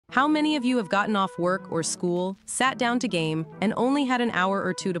How many of you have gotten off work or school, sat down to game, and only had an hour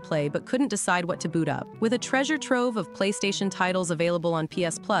or two to play but couldn't decide what to boot up? With a treasure trove of PlayStation titles available on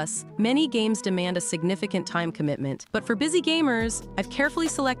PS Plus, many games demand a significant time commitment. But for busy gamers, I've carefully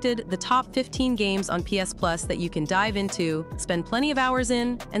selected the top 15 games on PS Plus that you can dive into, spend plenty of hours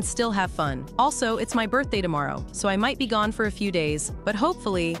in, and still have fun. Also, it's my birthday tomorrow, so I might be gone for a few days, but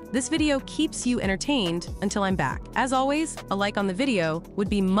hopefully, this video keeps you entertained until I'm back. As always, a like on the video would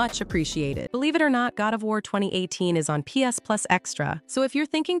be much appreciated. Believe it or not, God of War 2018 is on PS Plus Extra, so if you're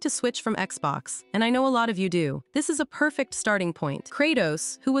thinking to switch from Xbox, and I know a lot of you do, this is a perfect starting point.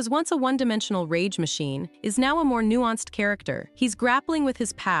 Kratos, who was once a one-dimensional rage machine, is now a more nuanced character. He's grappling with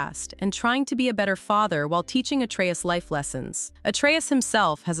his past and trying to be a better father while teaching Atreus life lessons. Atreus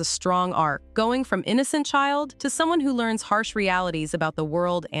himself has a strong arc, going from innocent child to someone who learns harsh realities about the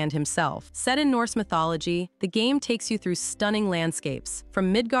world and himself. Set in Norse mythology, the game takes you through stunning landscapes,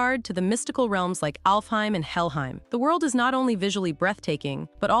 from Midgard to the mystical realms like Alfheim and Helheim. The world is not only visually breathtaking,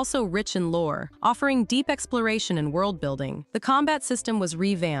 but also rich in lore, offering deep exploration and world building. The combat system was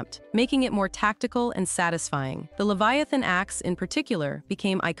revamped, making it more tactical and satisfying. The Leviathan axe, in particular,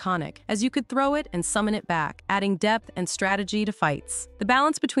 became iconic, as you could throw it and summon it back, adding depth and strategy to fights. The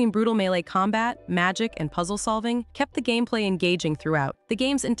balance between brutal melee combat, magic, and puzzle solving kept the gameplay engaging throughout. The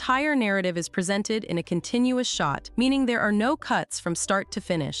game's entire narrative is presented in a continuous shot, meaning there are no cuts from start to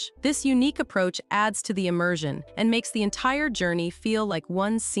finish. This unique approach adds to the immersion and makes the entire journey feel like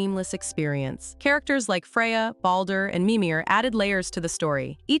one seamless experience. Characters like Freya, Baldur, and Mimir added layers to the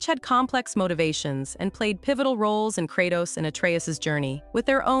story. Each had complex motivations and played pivotal roles in Kratos and Atreus' journey, with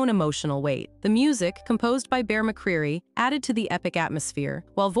their own emotional weight. The music, composed by Bear McCreary, added to the epic atmosphere,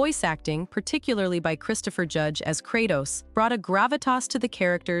 while voice acting, particularly by Christopher Judge as Kratos, brought a gravitas to the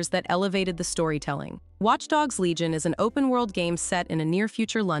characters that elevated the storytelling. Watch Dogs Legion is an open-world game set in a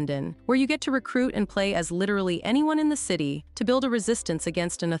near-future London, where you get to recruit and play as literally anyone in the city to build a resistance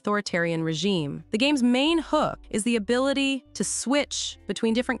against an authoritarian regime. The game's main hook is the ability to switch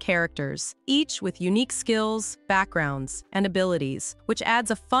between different characters, each with unique skills, backgrounds, and abilities, which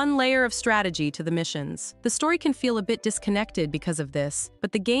adds a fun layer of strategy to the missions. The story can feel a bit disconnected because of this,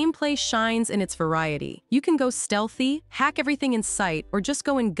 but the gameplay shines in its variety. You can go stealthy, hack everything in sight, or just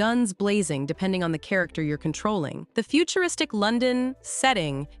go in guns blazing depending on the character you're controlling. The futuristic London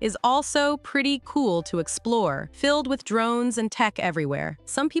setting is also pretty cool to explore, filled with drones and tech everywhere.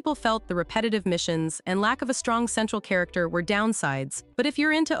 Some people felt the repetitive missions and lack of a strong central character were downsides, but if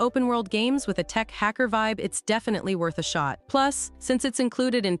you're into open-world games with a tech hacker vibe, it's definitely worth a shot. Plus, since it's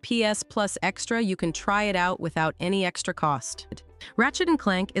included in PS Plus Extra, you can try it out without any extra cost. Ratchet &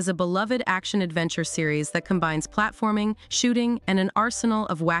 Clank is a beloved action-adventure series that combines platforming, shooting, and an arsenal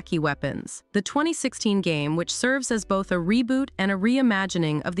of wacky weapons. The 2016 game, which serves as both a reboot and a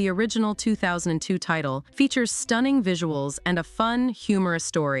reimagining of the original 2002 title, features stunning visuals and a fun, humorous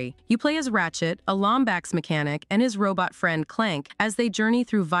story. You play as Ratchet, a Lombax mechanic, and his robot friend Clank as they journey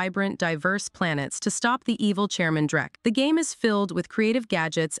through vibrant, diverse planets to stop the evil Chairman Drek. The game is filled with creative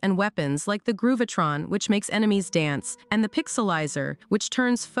gadgets and weapons like the Groovatron, which makes enemies dance, and the Pixelizer, which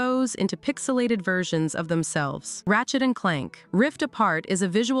turns foes into pixelated versions of themselves. Ratchet & Clank Rift Apart is a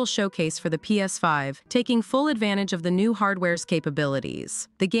visual showcase for the PS5, taking full advantage of the new hardware's capabilities.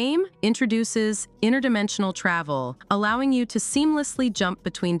 The game introduces interdimensional travel, allowing you to seamlessly jump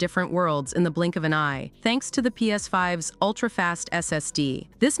between different worlds in the blink of an eye, thanks to the PS5's ultra-fast SSD.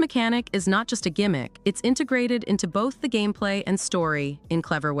 This mechanic is not just a gimmick, it's integrated into both the gameplay and story in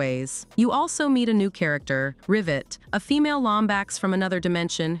clever ways. You also meet a new character, Rivet, a female Lombax from another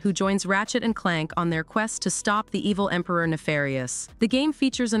dimension who joins Ratchet and Clank on their quest to stop the evil Emperor Nefarious. The game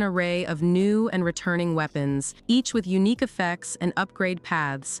features an array of new and returning weapons, each with unique effects and upgrade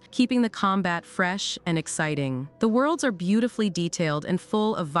paths, keeping the combat fresh and exciting. The worlds are beautifully detailed and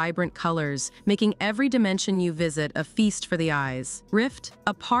full of vibrant colors, making every dimension you visit a feast for the eyes. Rift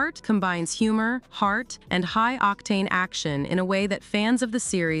Apart combines humor, heart, and high-octane action in a way that fans of the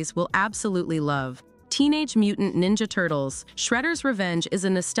series will absolutely love. Teenage Mutant Ninja Turtles: Shredder's Revenge is a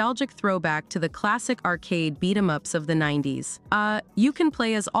nostalgic throwback to the classic arcade beat-em-ups of the 90s. You can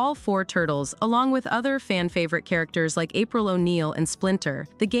play as all four turtles, along with other fan-favorite characters like April O'Neil and Splinter.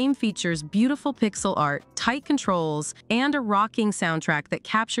 The game features beautiful pixel art, tight controls, and a rocking soundtrack that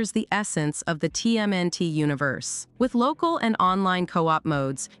captures the essence of the TMNT universe. With local and online co-op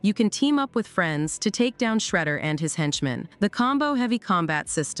modes, you can team up with friends to take down Shredder and his henchmen. The combo-heavy combat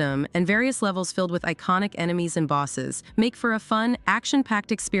system and various levels filled with iconic iconic enemies and bosses make for a fun,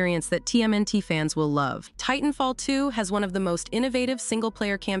 action-packed experience that TMNT fans will love. Titanfall 2 has one of the most innovative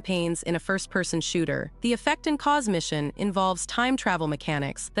single-player campaigns in a first-person shooter. The Effect and Cause mission involves time travel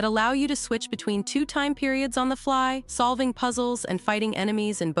mechanics that allow you to switch between 2 time periods on the fly, solving puzzles and fighting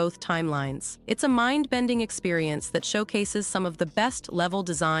enemies in both timelines. It's a mind-bending experience that showcases some of the best level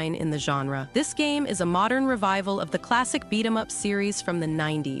design in the genre. This game is a modern revival of the classic beat-em-up series from the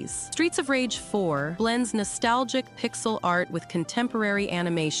 90s. Streets of Rage 4 blends nostalgic pixel art with contemporary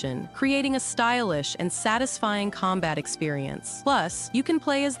animation, creating a stylish and satisfying combat experience. Plus, you can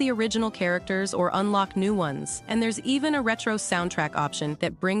play as the original characters or unlock new ones, and there's even a retro soundtrack option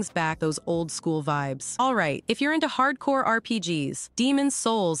that brings back those old-school vibes. Alright, if you're into hardcore RPGs, Demon's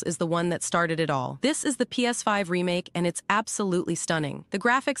Souls is the one that started it all. This is the PS5 remake, and it's absolutely stunning. The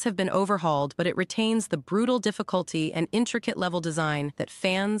graphics have been overhauled, but it retains the brutal difficulty and intricate level design that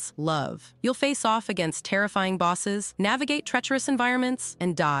fans love. You'll face off against terrifying bosses, navigate treacherous environments,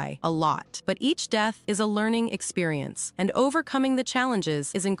 and die a lot. But each death is a learning experience, and overcoming the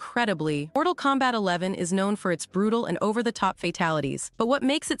challenges is incredibly. Mortal Kombat 11 is known for its brutal and over-the-top fatalities, but what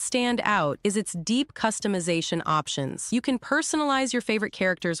makes it stand out is its deep customization options. You can personalize your favorite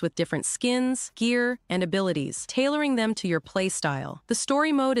characters with different skins, gear, and abilities, tailoring them to your playstyle. The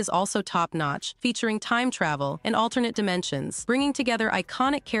story mode is also top-notch, featuring time travel and alternate dimensions, bringing together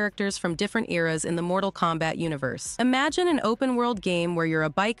iconic characters from different eras in the Mortal Kombat universe. Imagine an open-world game where you're a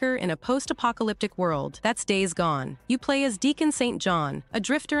biker in a post-apocalyptic world. That's Days Gone. You play as Deacon St. John, a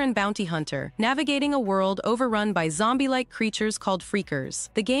drifter and bounty hunter, navigating a world overrun by zombie-like creatures called Freakers.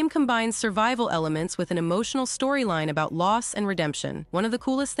 The game combines survival elements with an emotional storyline about loss and redemption. One of the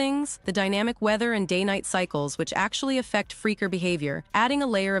coolest things? The dynamic weather and day-night cycles, which actually affect Freaker behavior, adding a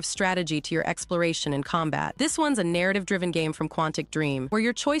layer of strategy to your exploration and combat. This one's a narrative-driven game from Quantic Dream, where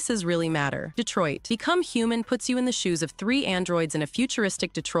your choices really matter. Detroit. Become Human puts you in the shoes of 3 androids in a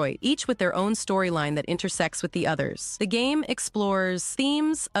futuristic Detroit, each with their own storyline that intersects with the others. The game explores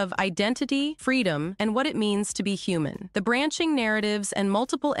themes of identity, freedom, and what it means to be human. The branching narratives and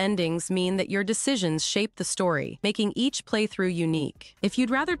multiple endings mean that your decisions shape the story, making each playthrough unique. If you'd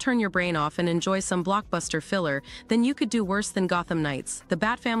rather turn your brain off and enjoy some blockbuster filler, then you could do worse than Gotham Knights, the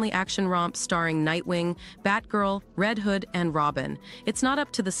Bat Family action romp starring Nightwing, Batgirl, Red Hood, and Robin. It's not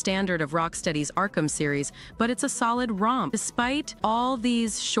up to the standard of Rocksteady's Arkham series, but it's a solid romp. Despite all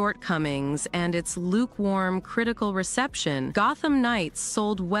these shortcomings and its lukewarm critical reception, Gotham Knights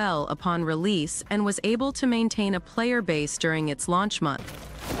sold well upon release and was able to maintain a player base during its launch month.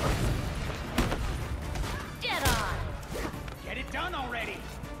 Get on! Get it done already!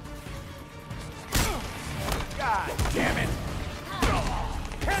 God damn it!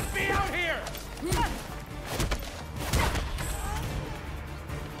 Can't be out here!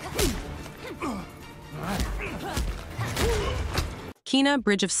 Kena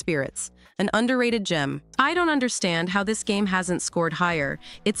Bridge of Spirits, an underrated gem. I don't understand how this game hasn't scored higher.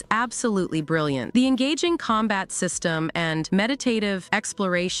 It's absolutely brilliant. The engaging combat system and meditative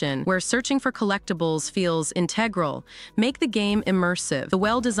exploration, where searching for collectibles feels integral, make the game immersive. The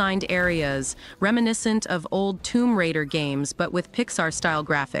well-designed areas, reminiscent of old Tomb Raider games but with Pixar-style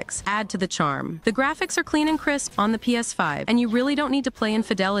graphics, add to the charm. The graphics are clean and crisp on the PS5, and you really don't need to play in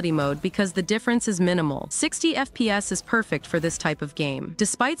fidelity mode because the difference is minimal. 60 FPS is perfect for this type of game.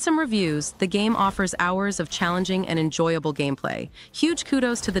 Despite some reviews, the game offers hours of challenging and enjoyable gameplay. Huge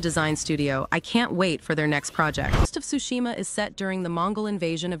kudos to the design studio. I can't wait for their next project. Ghost of Tsushima is set during the Mongol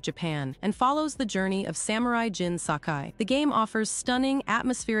invasion of Japan and follows the journey of Samurai Jin Sakai. The game offers stunning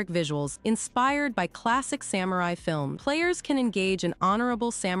atmospheric visuals inspired by classic samurai film. Players can engage in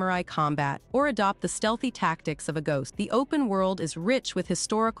honorable samurai combat or adopt the stealthy tactics of a ghost. The open world is rich with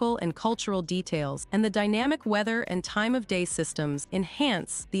historical and cultural details, and the dynamic weather and time of day systems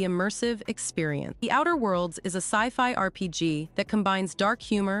enhance the immersive experience. The Outer Worlds is a sci-fi RPG that combines dark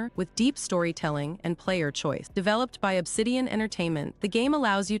humor with deep storytelling and player choice. Developed by Obsidian Entertainment, the game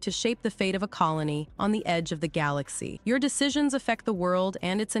allows you to shape the fate of a colony on the edge of the galaxy. Your decisions affect the world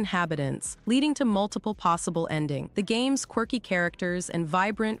and its inhabitants, leading to multiple possible endings. The game's quirky characters and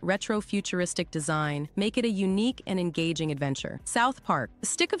vibrant retro-futuristic design make it a unique and engaging adventure. South Park: The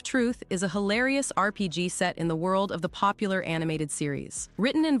Stick of Truth is a hilarious RPG set in the world of the popular animated series.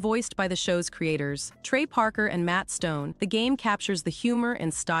 Written and voiced by the show's creators, Trey Parker and Matt Stone, the game captures the humor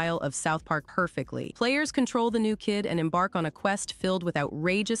and style of South Park perfectly. Players control the new kid and embark on a quest filled with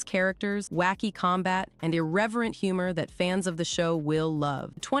outrageous characters, wacky combat, and irreverent humor that fans of the show will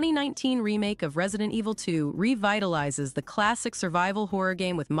love. The 2019 remake of Resident Evil 2 revitalizes the classic survival horror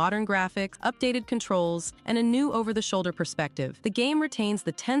game with modern graphics, updated controls, and a new over-the-shoulder perspective. The game retains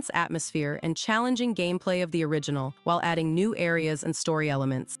the tense atmosphere and challenging gameplay of the original, while adding new areas and story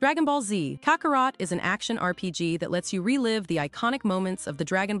elements. Dragon Ball Z. Kakarot is an action RPG that lets you relive the iconic moments of the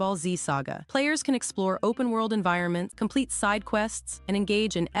Dragon Ball Z saga. Players can explore open-world environments, complete side quests, and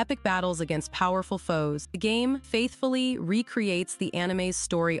engage in epic battles against powerful foes. The game faithfully recreates the anime's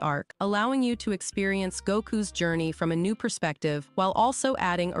story arc, allowing you to experience Goku's journey from a new perspective, while also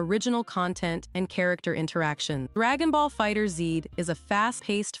adding original content and character interaction. Dragon Ball FighterZ is a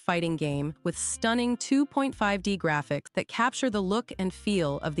fast-paced fighting game with stunning 2.5D graphics that capture the look and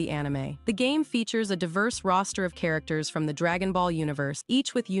feel of the anime. The game features a diverse roster of characters from the Dragon Ball universe,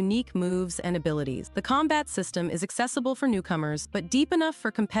 each with unique moves and abilities. The combat system is accessible for newcomers, but deep enough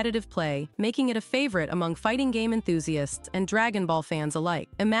for competitive play, making it a favorite among fighting game enthusiasts and Dragon Ball fans alike.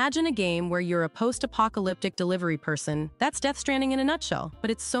 Imagine a game where you're a post-apocalyptic delivery person. That's Death Stranding in a nutshell,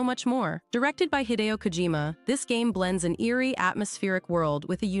 but it's so much more. Directed by Hideo Kojima, this game blends an eerie, atmospheric world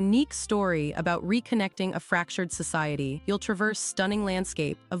with a unique story about reconnecting a fractured society. You'll traverse stunning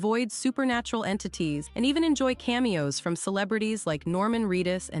landscape, avoid supernatural entities, and even enjoy cameos from celebrities like Norman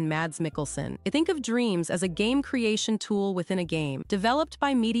Reedus and Mads Mikkelsen. Think of Dreams as a game creation tool within a game. Developed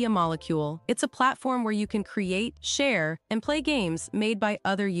by Media Molecule, it's a platform where you can create, share, and play games made by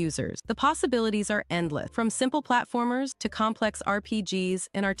other users. The possibilities are endless, from simple platformers to complex RPGs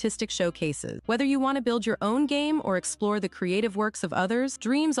and artistic showcases. Whether you want to build your own game or explore the creative works of others,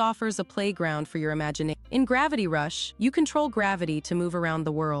 Dreams offers a playground for your imagination. In Gravity Rush, you control gravity to move around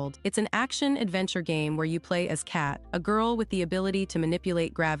the world. It's an action-adventure game where you play as Kat, a girl with the ability to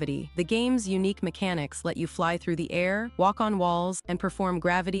manipulate gravity. The game's unique mechanics let you fly through the air, walk on walls, and perform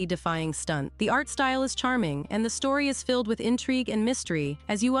gravity-defying stunts. The art style is charming, and the story is filled with intrigue and mystery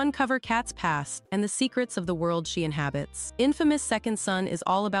as you uncover Kat's past and the secrets of the world she inhabits. Infamous Second Son is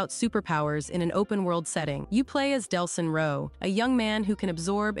all about superpowers in an open-world setting. You play as Delson Rowe, a young man who can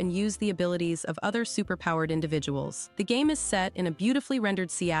absorb and use the abilities of other superpowered individuals. The game is set in a beautifully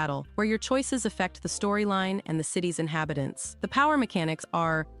rendered Seattle, where your choices affect the storyline and the city's inhabitants. The power mechanics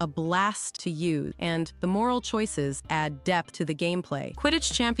are a blast to use, and the moral choices add depth to the gameplay.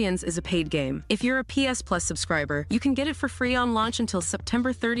 Quidditch Champions is a paid game. If you're a PS Plus subscriber, you can get it for free on launch until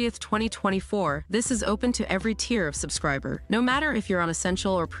September 30th, 2024. This is open to every tier of subscriber, no matter if you're on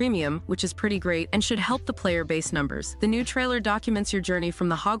Essential or Premium, which is pretty great and should help the player base numbers. The new trailer documents your journey from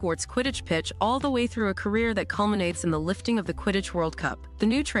the Hogwarts Quidditch pitch all the way through a career that culminates in the lifting of the Quidditch World Cup. The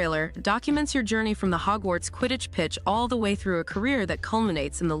new trailer documents your journey from the Hogwarts Quidditch pitch all the way through a career that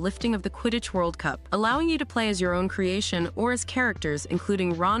culminates in the lifting of the Quidditch World Cup, allowing you to play as your own creation or as characters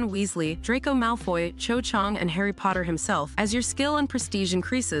including Ron Weasley, Draco Malfoy, Cho Chang, and Harry Potter himself. As your skill and prestige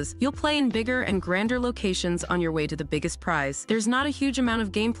increases, you'll play in bigger and grander locations on your way to the biggest prize. There's not a huge amount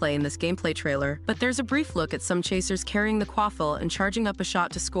of gameplay in this gameplay trailer, but there's a brief look at some chasers carrying the quaffle and charging up a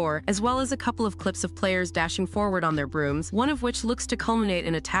shot to score, as well as a couple of clips of players dashing forward on their brooms, one of which looks to culminate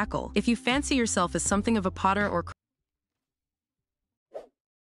in a tackle. If you fancy yourself as something of a Potter or